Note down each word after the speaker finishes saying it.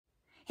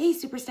Hey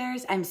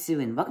superstars, I'm Sue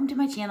and welcome to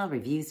my channel,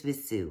 Reviews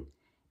with Sue.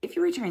 If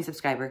you're a returning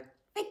subscriber,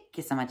 thank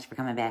you so much for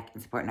coming back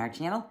and supporting our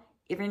channel.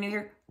 If you're new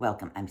here,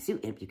 welcome. I'm Sue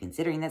and if you're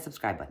considering that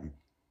subscribe button.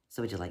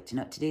 So would you like to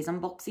know what today's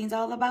unboxing is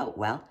all about?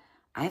 Well,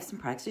 I have some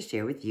products to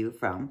share with you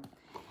from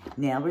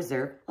Nail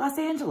Reserve, Los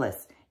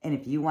Angeles. And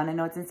if you want to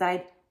know what's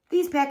inside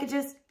these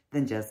packages,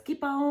 then just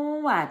keep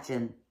on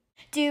watching.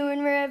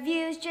 Doing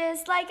reviews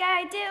just like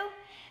I do.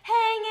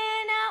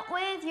 Hanging out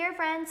with your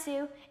friend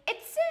Sue.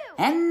 It's Sue.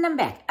 And I'm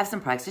back. I have some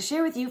products to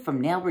share with you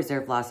from Nail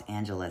Reserve Los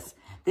Angeles.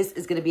 This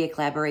is going to be a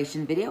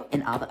collaboration video,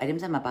 and all the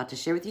items I'm about to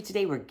share with you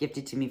today were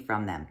gifted to me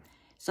from them.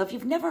 So if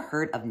you've never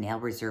heard of Nail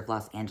Reserve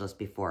Los Angeles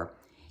before,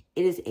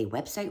 it is a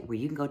website where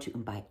you can go to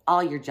and buy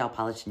all your gel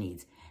polish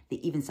needs. They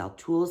even sell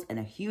tools and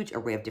a huge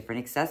array of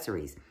different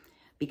accessories.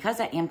 Because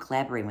I am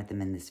collaborating with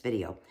them in this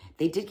video,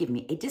 they did give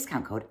me a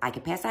discount code I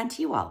can pass on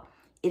to you all.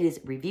 It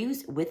is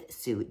Reviews with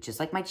Sue, just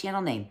like my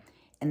channel name,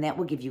 and that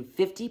will give you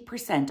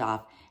 50%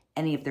 off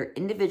any of their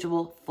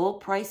individual full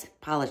price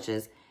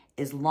polishes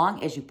as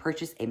long as you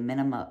purchase a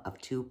minimum of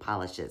 2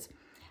 polishes.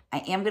 I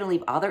am going to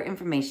leave all their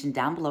information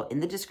down below in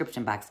the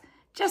description box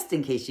just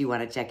in case you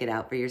want to check it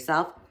out for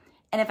yourself.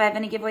 And if I have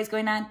any giveaways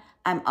going on,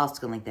 I'm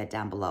also going to link that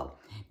down below.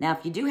 Now,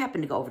 if you do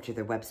happen to go over to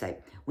their website,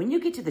 when you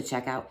get to the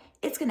checkout,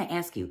 it's going to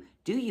ask you,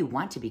 do you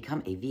want to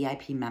become a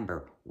VIP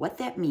member? What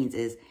that means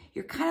is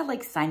you're kind of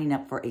like signing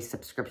up for a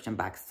subscription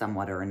box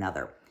somewhat or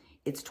another.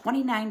 It's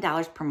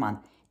 $29 per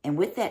month, and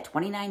with that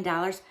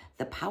 $29,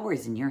 the power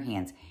is in your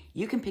hands.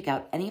 You can pick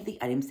out any of the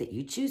items that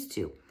you choose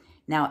to.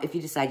 Now, if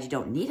you decide you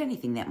don't need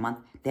anything that month,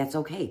 that's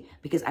okay,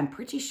 because I'm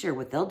pretty sure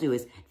what they'll do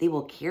is they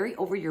will carry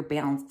over your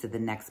balance to the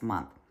next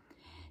month.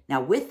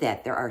 Now, with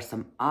that, there are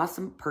some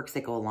awesome perks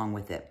that go along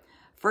with it.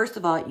 First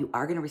of all, you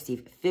are going to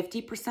receive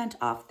 50%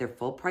 off their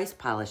full price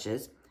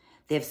polishes.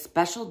 They have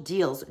special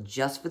deals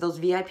just for those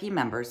VIP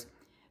members,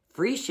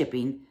 free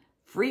shipping,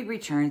 free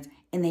returns,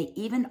 and they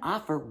even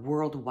offer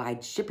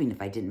worldwide shipping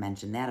if I didn't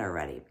mention that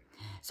already.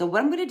 So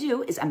what I'm going to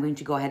do is I'm going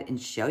to go ahead and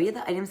show you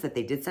the items that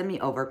they did send me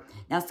over.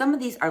 Now, some of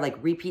these are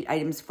like repeat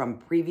items from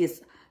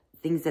previous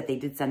things that they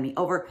did send me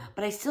over,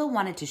 but I still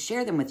wanted to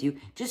share them with you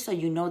just so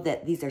you know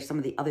that these are some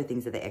of the other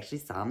things that they actually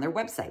sell on their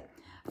website.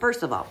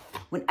 First of all,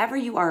 whenever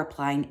you are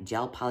applying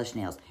gel polish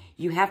nails,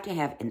 you have to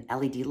have an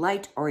LED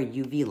light or a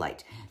UV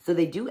light. So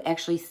they do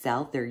actually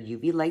sell their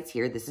UV lights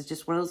here. This is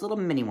just one of those little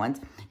mini ones.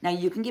 Now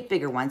you can get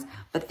bigger ones,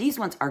 but these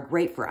ones are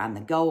great for on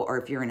the go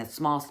or if you're in a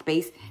small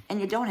space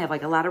and you don't have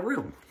like a lot of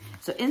room.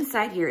 So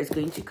inside here is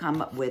going to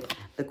come with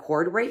the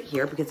cord right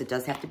here because it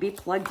does have to be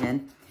plugged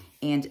in.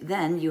 And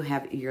then you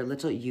have your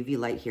little UV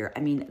light here. I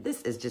mean,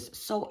 this is just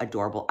so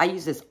adorable. I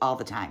use this all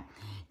the time.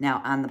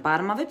 Now on the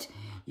bottom of it,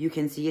 you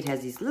can see it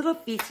has these little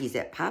feetsies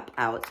that pop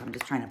out. So I'm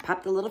just trying to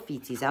pop the little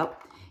feetsies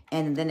out.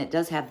 And then it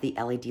does have the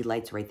LED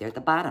lights right there at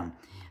the bottom.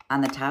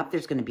 On the top,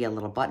 there's going to be a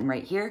little button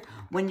right here.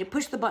 When you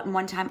push the button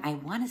one time, I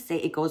want to say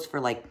it goes for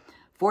like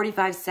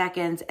 45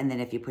 seconds. And then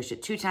if you push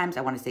it 2 times,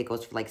 I want to say it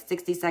goes for like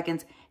 60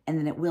 seconds. And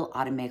then it will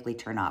automatically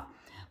turn off.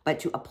 But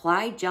to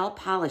apply gel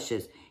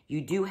polishes,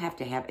 you do have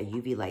to have a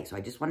UV light. So I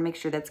just want to make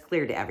sure that's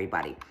clear to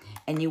everybody.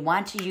 And you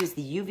want to use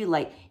the UV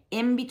light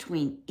in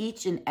between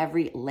each and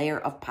every layer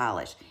of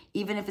polish.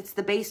 Even if it's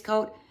the base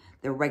coat,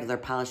 the regular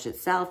polish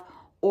itself,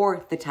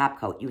 or the top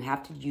coat. You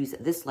have to use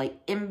this light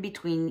in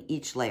between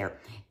each layer.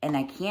 And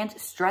I can't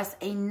stress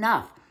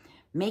enough,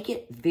 make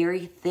it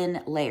very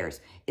thin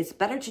layers. It's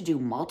better to do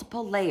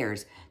multiple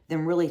layers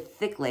than really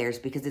thick layers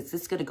because it's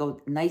just gonna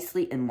go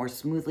nicely and more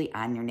smoothly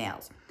on your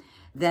nails.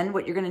 Then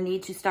what you're gonna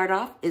need to start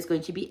off is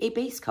going to be a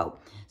base coat.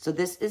 So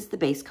this is the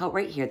base coat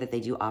right here that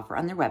they do offer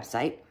on their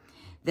website.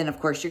 Then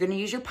of course you're gonna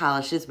use your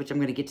polishes, which I'm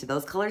gonna get to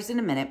those colors in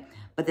a minute.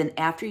 But then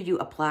after you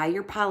apply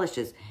your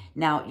polishes,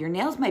 now your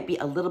nails might be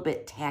a little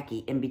bit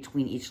tacky in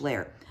between each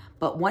layer.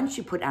 But once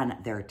you put on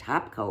their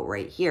top coat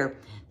right here,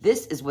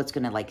 this is what's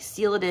gonna like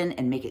seal it in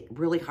and make it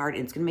really hard.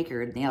 And it's gonna make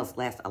your nails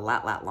last a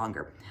lot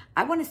longer.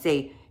 I wanna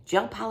say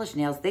gel polish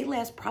nails, they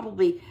last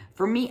probably,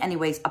 for me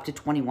anyways, up to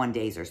 21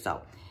 days or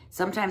so.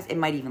 Sometimes it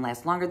might even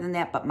last longer than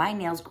that, but my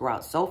nails grow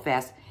out so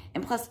fast.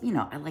 And plus, you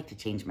know, I like to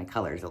change my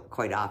colors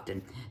quite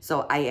often.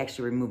 So I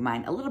actually remove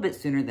mine a little bit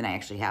sooner than I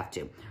actually have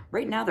to.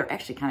 Right now, they're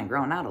actually kind of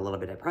growing out a little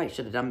bit. I probably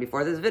should have done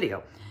before this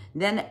video.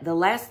 Then the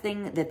last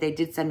thing that they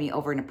did send me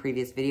over in a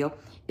previous video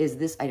is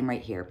this item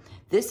right here.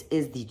 This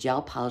is the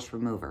gel polish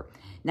remover.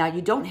 Now,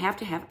 you don't have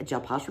to have a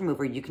gel polish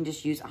remover. You can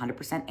just use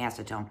 100%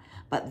 acetone.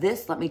 But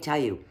this, let me tell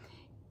you,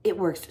 it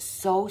works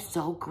so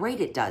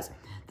great, it does.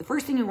 The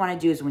first thing you want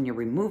to do is when you're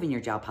removing your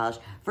gel polish,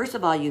 first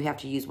of all, you have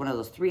to use one of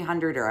those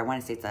 300, or I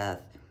want to say it's a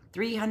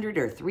 300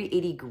 or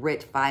 380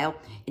 grit file,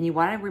 and you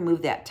want to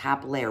remove that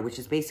top layer, which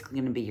is basically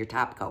going to be your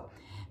top coat.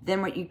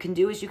 Then what you can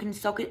do is you can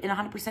soak it in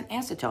 100%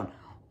 acetone,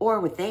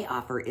 or what they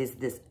offer is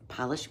this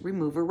polish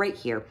remover right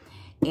here,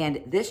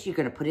 and this you're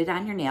going to put it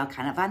on your nail,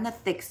 kind of on the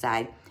thick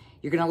side.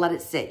 You're going to let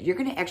it sit. You're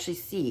going to actually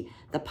see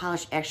the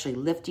polish actually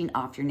lifting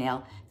off your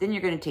nail. Then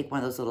you're going to take one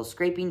of those little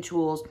scraping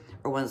tools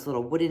or one of those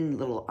little wooden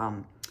little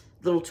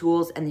little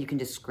tools and you can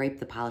just scrape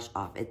the polish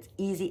off. It's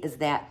easy as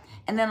that.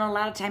 And then a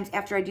lot of times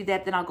after I do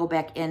that, then I'll go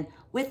back in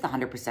with the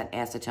 100%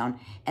 acetone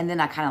and then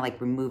I kind of like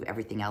remove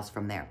everything else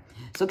from there.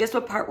 So guess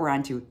what part we're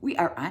on to? We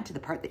are on to the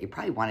part that you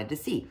probably wanted to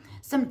see.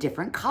 Some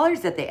different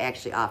colors that they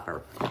actually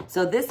offer.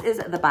 So this is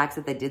the box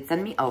that they did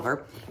send me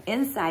over.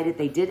 Inside it,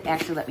 they did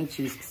actually let me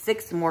choose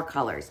 6 more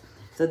colors.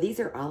 So these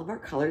are all of our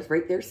colors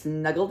right there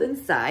snuggled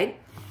inside.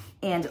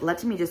 And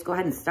let me just go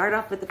ahead and start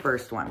off with the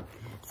first one.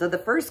 So the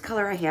first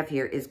color I have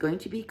here is going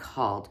to be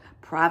called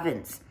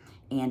Provence.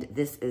 And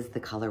this is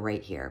the color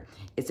right here.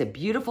 It's a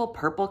beautiful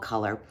purple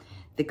color.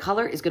 The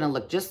color is gonna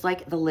look just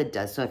like the lid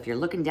does. So if you're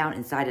looking down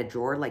inside a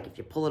drawer, like if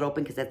you pull it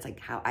open, because that's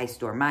like how I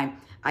store mine,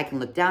 I can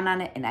look down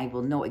on it and I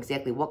will know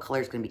exactly what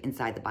color is gonna be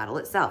inside the bottle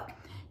itself.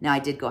 Now I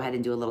did go ahead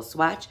and do a little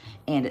swatch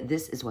and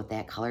this is what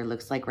that color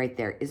looks like right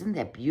there. Isn't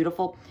that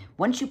beautiful?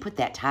 Once you put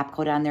that top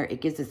coat on there,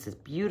 it gives us this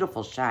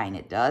beautiful shine,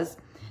 it does.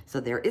 So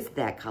there is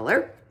that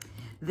color.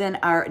 Then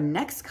our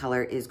next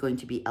color is going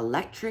to be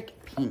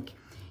Electric Pink.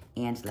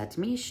 And let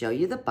me show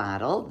you the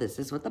bottle. This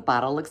is what the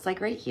bottle looks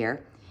like right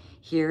here.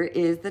 Here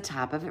is the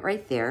top of it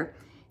right there.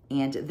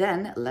 And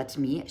then let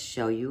me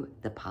show you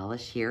the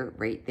polish here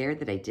right there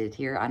that I did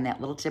here on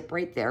that little tip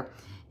right there.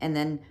 And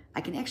then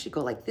I can actually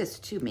go like this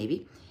too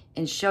maybe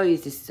and show you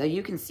this so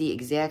you can see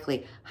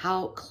exactly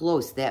how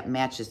close that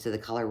matches to the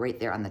color right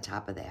there on the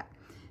top of that.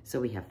 So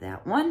we have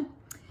that one.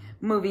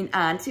 Moving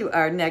on to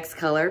our next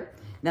color.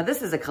 Now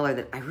this is a color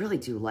that I really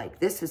do like.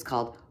 This is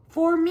called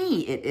For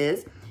Me, it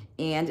is.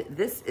 And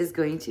this is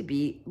going to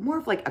be more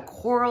of like a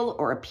coral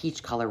or a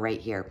peach color right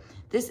here.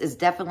 This is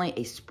definitely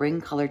a spring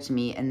color to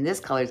me. And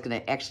this color is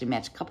gonna actually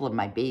match a couple of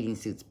my bathing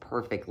suits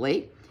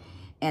perfectly.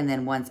 And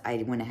then once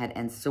I went ahead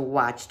and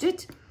swatched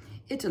it,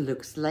 it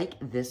looks like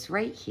this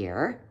right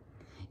here.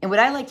 And what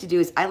I like to do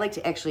is I like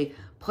to actually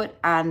put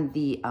on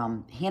the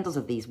handles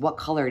of these what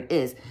color it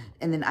is,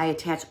 and then I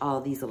attach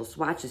all these little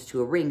swatches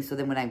to a ring, so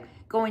then when I'm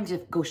going to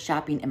go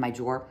shopping in my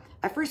drawer,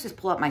 I first just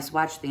pull up my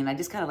swatch thing and I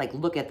just kind of like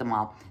look at them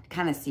all,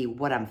 kind of see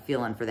what I'm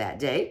feeling for that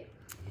day.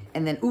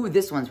 And then, ooh,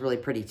 this one's really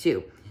pretty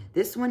too.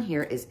 This one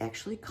here is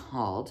actually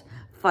called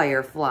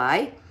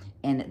Firefly,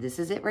 and this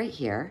is it right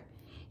here.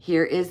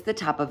 Here is the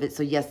top of it.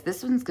 So yes,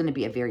 this one's gonna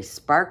be a very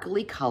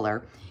sparkly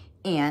color,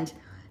 and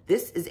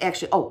this is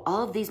actually, oh,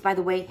 all of these, by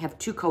the way, have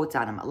 2 coats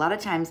on them. A lot of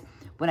times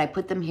when I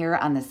put them here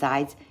on the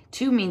sides,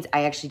 2 means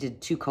I actually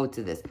did 2 coats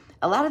of this.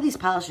 A lot of these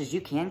polishes,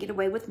 you can get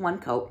away with 1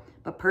 coat,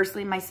 but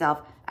personally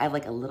myself, I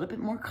like a little bit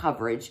more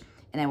coverage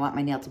and I want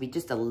my nail to be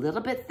just a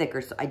little bit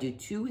thicker, so I do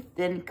 2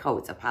 thin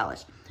coats of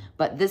polish.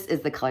 But this is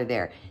the color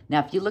there.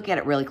 Now, if you look at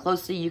it really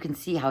closely, you can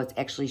see how it's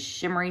actually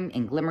shimmering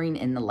and glimmering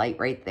in the light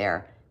right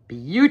there.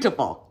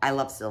 Beautiful. I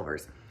love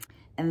silvers.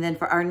 And then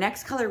for our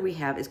next color we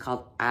have is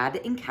called Odd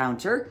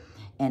Encounter.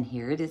 And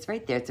here it is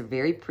right there. It's a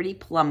very pretty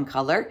plum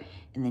color.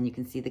 And then you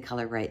can see the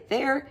color right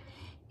there.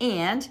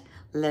 And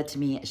let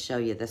me show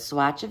you the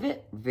swatch of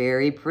it.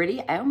 Very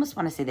pretty. I almost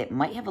want to say that it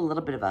might have a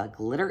little bit of a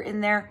glitter in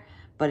there,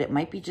 but it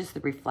might be just the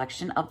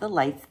reflection of the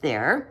lights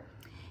there.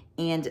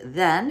 And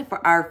then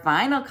for our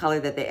final color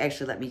that they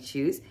actually let me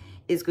choose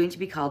is going to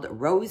be called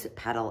Rose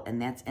Petal.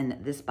 And that's in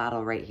this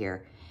bottle right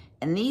here.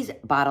 And these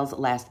bottles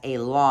last a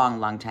long,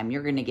 long time.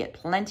 You're going to get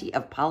plenty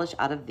of polish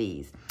out of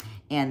these.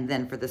 And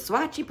then for the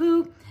swatchy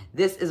poo,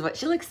 this is what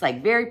she looks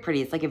like. Very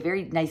pretty. It's like a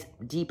very nice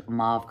deep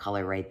mauve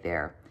color right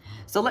there.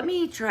 So let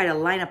me try to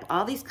line up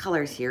all these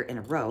colors here in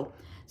a row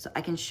so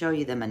I can show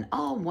you them in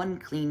all one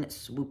clean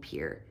swoop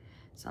here.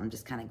 So I'm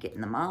just kind of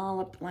getting them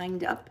all up,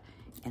 lined up,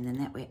 and then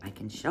that way I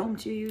can show them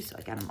to you. So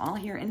I got them all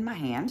here in my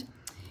hand.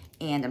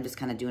 And I'm just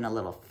kind of doing a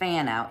little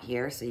fan out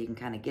here so you can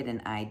kind of get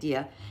an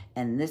idea.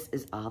 And this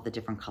is all the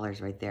different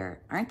colors right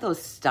there. Aren't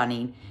those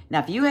stunning? Now,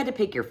 if you had to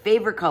pick your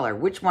favorite color,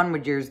 which one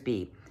would yours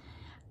be?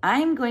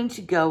 I'm going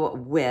to go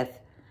with,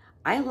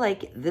 I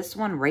like this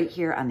one right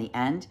here on the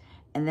end.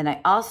 And then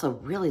I also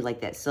really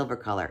like that silver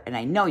color. And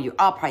I know you're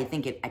all probably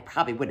thinking I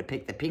probably would have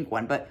picked the pink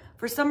one, but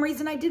for some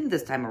reason I didn't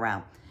this time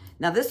around.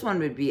 Now this one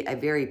would be a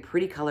very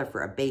pretty color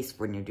for a base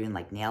when you're doing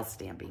like nail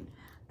stamping.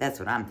 That's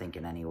what I'm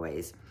thinking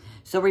anyways.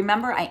 So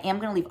remember, I am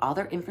gonna leave all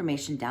their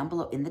information down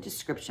below in the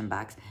description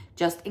box,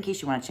 just in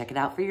case you wanna check it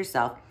out for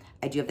yourself.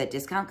 I do have that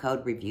discount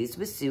code,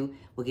 reviewswithsue,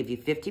 will give you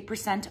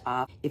 50%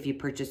 off if you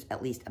purchase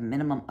at least a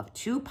minimum of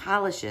 2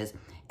 polishes,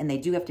 and they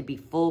do have to be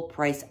full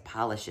price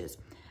polishes.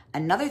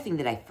 Another thing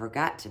that I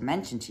forgot to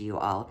mention to you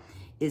all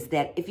is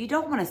that if you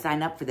don't want to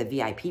sign up for the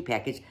VIP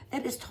package,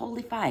 that is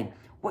totally fine.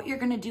 What you're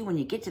going to do when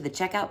you get to the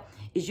checkout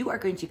is you are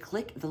going to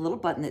click the little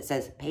button that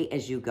says pay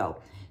as you go.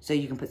 So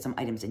you can put some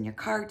items in your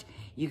cart,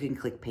 you can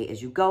click pay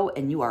as you go,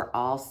 and you are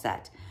all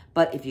set.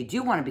 But if you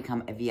do want to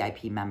become a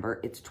VIP member,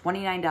 it's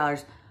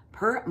 $29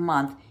 per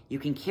month. You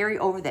can carry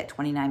over that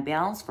 $29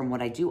 balance from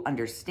what I do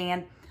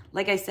understand.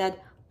 Like I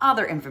said, all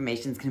their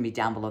information is going to be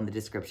down below in the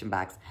description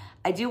box.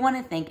 I do want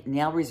to thank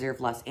Nail Reserve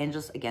Los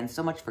Angeles again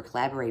so much for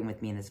collaborating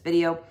with me in this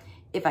video.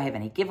 If I have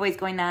any giveaways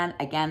going on,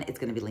 again, it's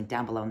going to be linked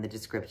down below in the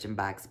description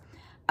box.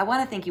 I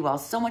want to thank you all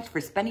so much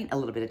for spending a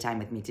little bit of time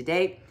with me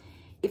today.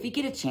 If you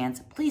get a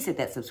chance, please hit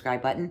that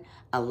subscribe button.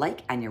 A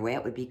like on your way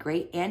out would be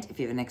great. And if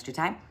you have an extra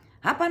time,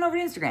 hop on over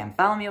to Instagram.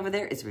 Follow me over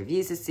there. It's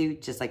Reviews with Sue,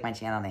 just like my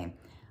channel name.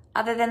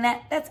 Other than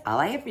that, that's all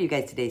I have for you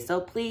guys today. So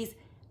please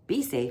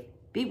be safe,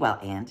 be well,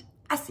 and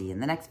I'll see you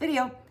in the next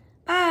video.